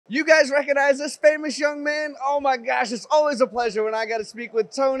You guys recognize this famous young man? Oh my gosh, it's always a pleasure when I got to speak with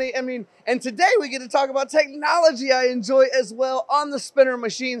Tony. And today we get to talk about technology I enjoy as well on the spinner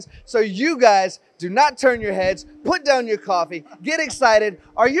machines. So you guys do not turn your heads, put down your coffee, get excited.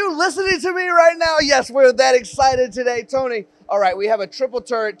 Are you listening to me right now? Yes, we're that excited today, Tony. All right, we have a triple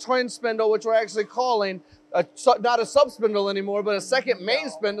turret twin spindle, which we're actually calling not a sub spindle anymore, but a second main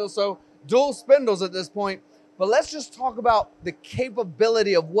spindle. So dual spindles at this point. But let's just talk about the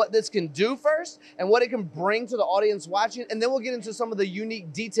capability of what this can do first and what it can bring to the audience watching. And then we'll get into some of the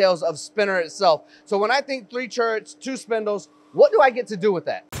unique details of spinner itself. So when I think 3 turrets, 2 spindles, what do I get to do with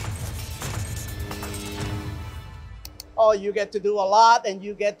that? Oh, you get to do a lot and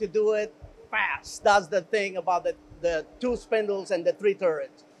you get to do it fast. That's the thing about the 2 spindles and the 3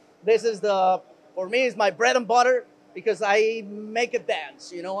 turrets. This is for me, it's my bread and butter because I make it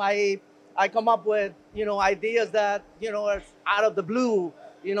dance. I come up with, ideas that, are out of the blue,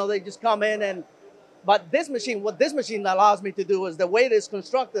 they just come in but what this machine allows me to do is the way it is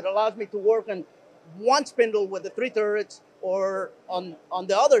constructed allows me to work on one spindle with the 3 turrets or on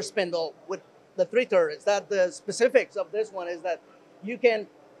the other spindle with the 3 turrets. That the specifics of this one is that you can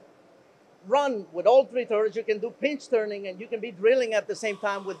run with all 3 turrets, you can do pinch turning and you can be drilling at the same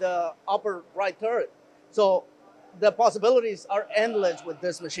time with the upper right turret. So the possibilities are endless with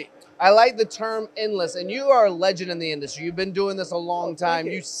this machine. I like the term endless, and you are a legend in the industry. You've been doing this a long time.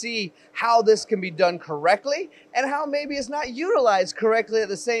 You see how this can be done correctly and how maybe it's not utilized correctly at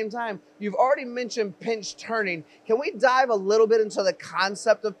the same time. You've already mentioned pinch turning. Can we dive a little bit into the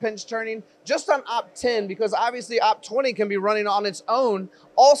concept of pinch turning just on Op 10, because obviously Op 20 can be running on its own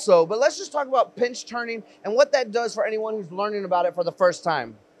also, but let's just talk about pinch turning and what that does for anyone who's learning about it for the first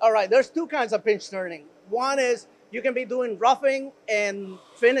time. All right, there's 2 kinds of pinch turning. One is you can be doing roughing and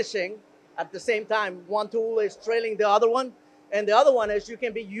finishing at the same time. One tool is trailing the other one, and the other one is you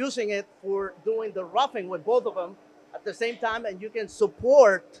can be using it for doing the roughing with both of them at the same time, and you can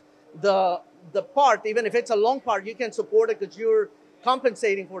support the part. Even if it's a long part, you can support it because you're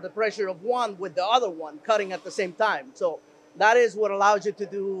compensating for the pressure of one with the other one cutting at the same time. So that is what allows you to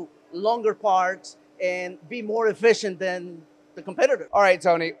do longer parts and be more efficient than the competitor. All right,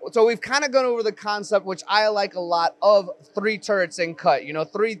 Tony. So we've kind of gone over the concept, which I like a lot, of 3 turrets in cut.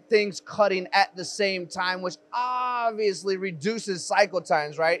 3 things cutting at the same time, which obviously reduces cycle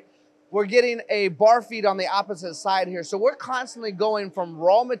times, right? We're getting a bar feed on the opposite side here. So we're constantly going from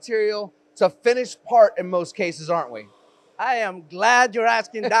raw material to finished part in most cases, aren't we? I am glad you're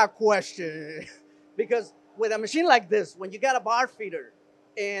asking that question because with a machine like this, when you got a bar feeder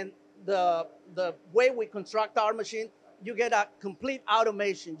and the way we construct our machine, you get a complete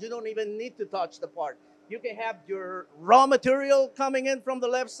automation. You don't even need to touch the part. You can have your raw material coming in from the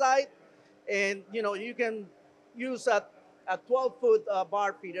left side, and you can use a 12-foot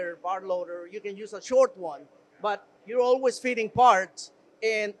bar feeder, bar loader. You can use a short one, but you're always feeding parts.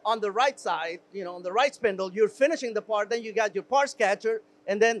 And on the right side, on the right spindle, you're finishing the part. Then you got your parts catcher,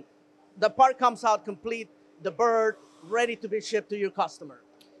 and then the part comes out complete, deburred, ready to be shipped to your customer.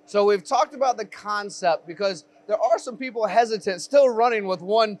 So we've talked about the concept because there are some people hesitant, still running with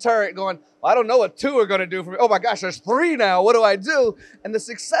 1 turret going, well, I don't know what 2 are going to do for me. Oh my gosh, there's 3 now. What do I do? And the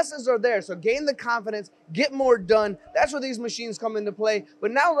successes are there. So gain the confidence, get more done. That's where these machines come into play.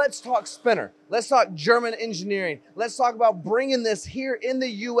 But now let's talk spinner. Let's talk German engineering. Let's talk about bringing this here in the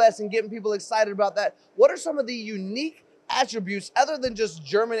US and getting people excited about that. What are some of the unique attributes other than just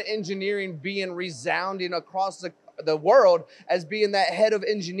German engineering being resounding across the world as being that head of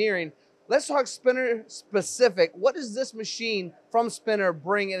engineering? Let's talk spinner specific. What does this machine from Spinner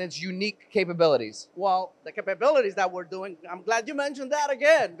bring in its unique capabilities? Well, the capabilities that we're doing, I'm glad you mentioned that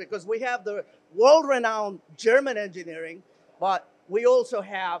again, because we have the world-renowned German engineering, but we also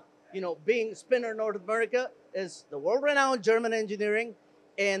have, being Spinner North America is the world-renowned German engineering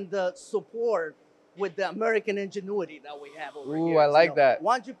and the support with the American ingenuity that we have over here. Ooh, I like that.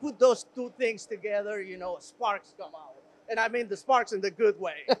 Once you put those 2 things together, sparks come out. And I mean the sparks in the good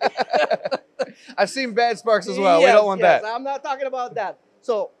way. I've seen bad sparks as well. Yes, we don't want that. I'm not talking about that.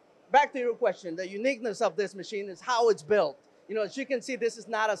 So back to your question, the uniqueness of this machine is how it's built. As you can see, this is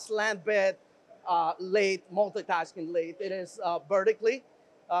not a slant bed lathe, multitasking lathe. It is vertically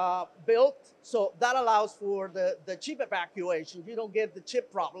built. So that allows for the chip evacuation. You don't get the chip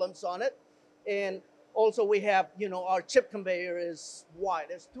problems on it. And also we have, our chip conveyor is wide.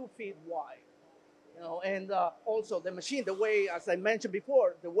 It's 2 feet wide. And also the machine, the way, as I mentioned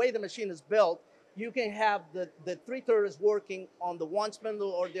before, the way the machine is built, you can have the 3 turrets working on the one spindle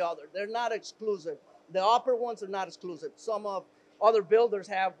or the other. They're not exclusive. The upper ones are not exclusive. Some of other builders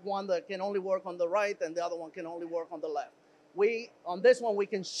have one that can only work on the right and the other one can only work on the left. on this one, we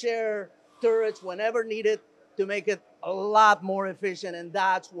can share turrets whenever needed to make it a lot more efficient. And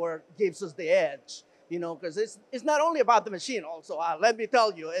that's what gives us the edge, because it's not only about the machine also, let me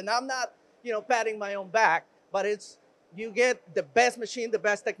tell you, and I'm not, patting my own back, but you get the best machine, the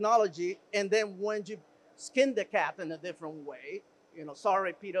best technology. And then when you skin the cat in a different way,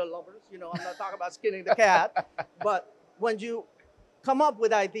 sorry, PETA lovers, I'm not talking about skinning the cat, but when you come up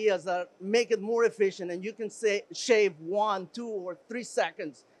with ideas that make it more efficient and you can shave 1, 2, or 3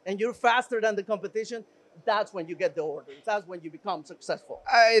 seconds and you're faster than the competition, that's when you get the orders. That's when you become successful.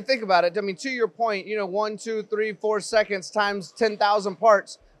 I think about it. I mean, to your point, 1, 2, 3, 4 seconds times 10,000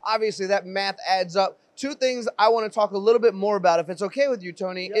 parts. Obviously, that math adds up. Two things I want to talk a little bit more about, if it's okay with you,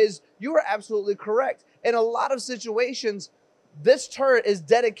 Tony, Yep. is you are absolutely correct. In a lot of situations, this turret is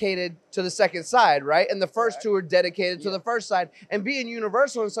dedicated to the second side, right? And the first Right. two are dedicated to the first side. And being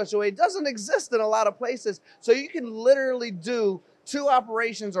universal in such a way doesn't exist in a lot of places. So you can literally do 2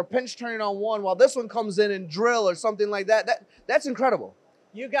 operations or pinch turning on one while this one comes in and drill or something like that. That's incredible.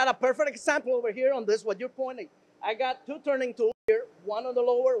 You got a perfect example over here on this, what you're pointing. I got 2 turning tools here, one on the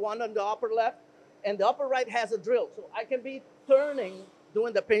lower, one on the upper left, and the upper right has a drill. So I can be turning,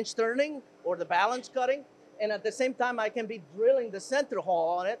 doing the pinch turning or the balance cutting, and at the same time, I can be drilling the center hole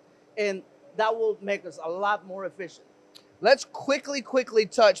on it, and that will make us a lot more efficient. Let's quickly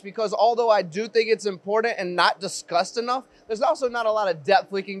touch, because although I do think it's important and not discussed enough, there's also not a lot of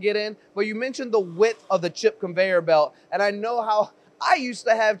depth we can get in. But you mentioned the width of the chip conveyor belt, and I know how I used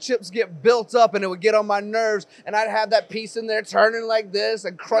to have chips get built up and it would get on my nerves, and I'd have that piece in there turning like this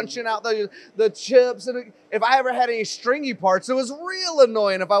and crunching out the chips. And if I ever had any stringy parts, it was real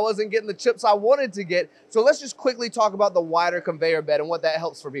annoying if I wasn't getting the chips I wanted to get. So let's just quickly talk about the wider conveyor bed and what that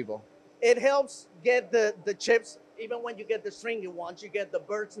helps for people. It helps get the chips, even when you get the stringy ones, you get the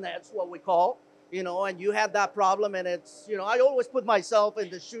bird's nest, what we call, and you have that problem. And it's, I always put myself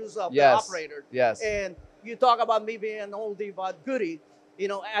in the shoes of the operator. Yes. And you talk about me being an oldie but goodie.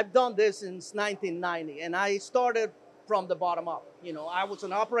 I've done this since 1990, and I started from the bottom up. I was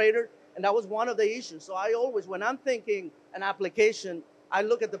an operator, and that was one of the issues. So I always, when I'm thinking an application, I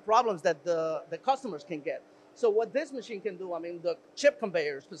look at the problems that the customers can get. So what this machine can do, I mean, the chip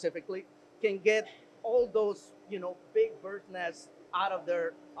conveyor specifically, can get all those, big bird nests out of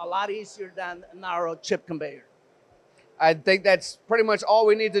there a lot easier than a narrow chip conveyor. I think that's pretty much all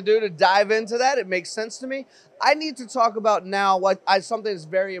we need to do to dive into that. It makes sense to me. I need to talk about now something that's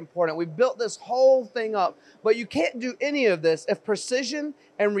very important. We built this whole thing up, but you can't do any of this if precision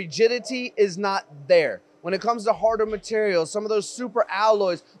and rigidity is not there. When it comes to harder materials, some of those super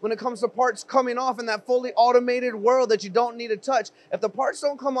alloys, when it comes to parts coming off in that fully automated world that you don't need to touch, if the parts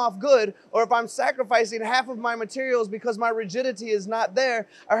don't come off good, or if I'm sacrificing half of my materials because my rigidity is not there,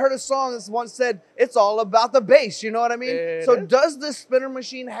 I heard a song that once said, it's all about the bass, you know what I mean? So does this spinner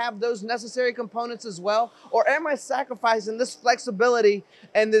machine have those necessary components as well? Or am I sacrificing this flexibility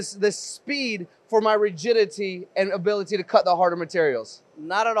and this speed for my rigidity and ability to cut the harder materials?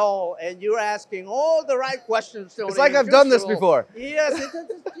 Not at all. And you're asking all the right questions, Tony. It's like I've done this before. Yes,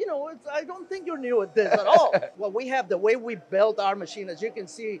 I don't think you're new at this at all. Well, we have the way we built our machine. As you can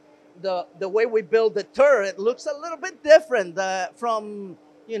see, the way we build the turret looks a little bit different from,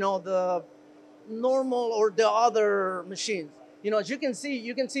 the normal or the other machines. As you can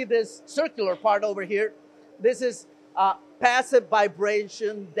see this circular part over here. This is passive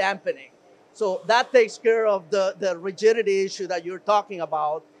vibration dampening. So that takes care of the rigidity issue that you're talking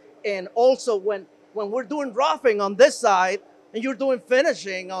about. And also when we're doing roughing on this side and you're doing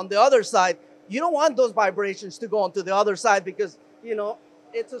finishing on the other side, you don't want those vibrations to go onto the other side because,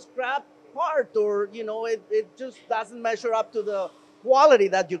 it's a scrap part, or, it just doesn't measure up to the quality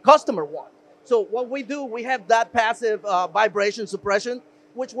that your customer wants. So what we do, we have that passive vibration suppression,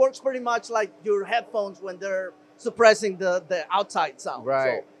 which works pretty much like your headphones when they're suppressing the outside sound.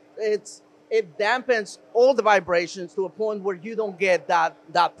 Right. So it dampens all the vibrations to a point where you don't get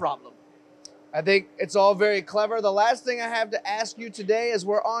that problem. I think it's all very clever. The last thing I have to ask you today as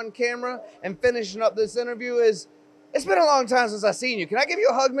we're on camera and finishing up this interview is, it's been a long time since I've seen you. Can I give you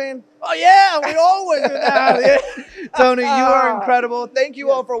a hug, man? Oh yeah, we always do that. Yeah. Tony, you are incredible. Thank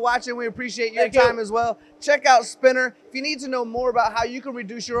you all for watching. We appreciate your time as well. Check out Spinner. If you need to know more about how you can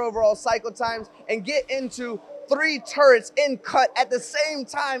reduce your overall cycle times and get into 3 turrets in cut at the same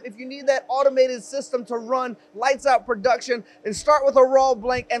time, if you need that automated system to run lights out production and start with a raw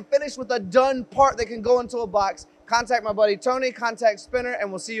blank and finish with a done part that can go into a box, contact my buddy Tony, contact Spinner, and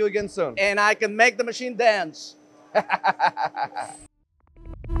we'll see you again soon. And I can make the machine dance.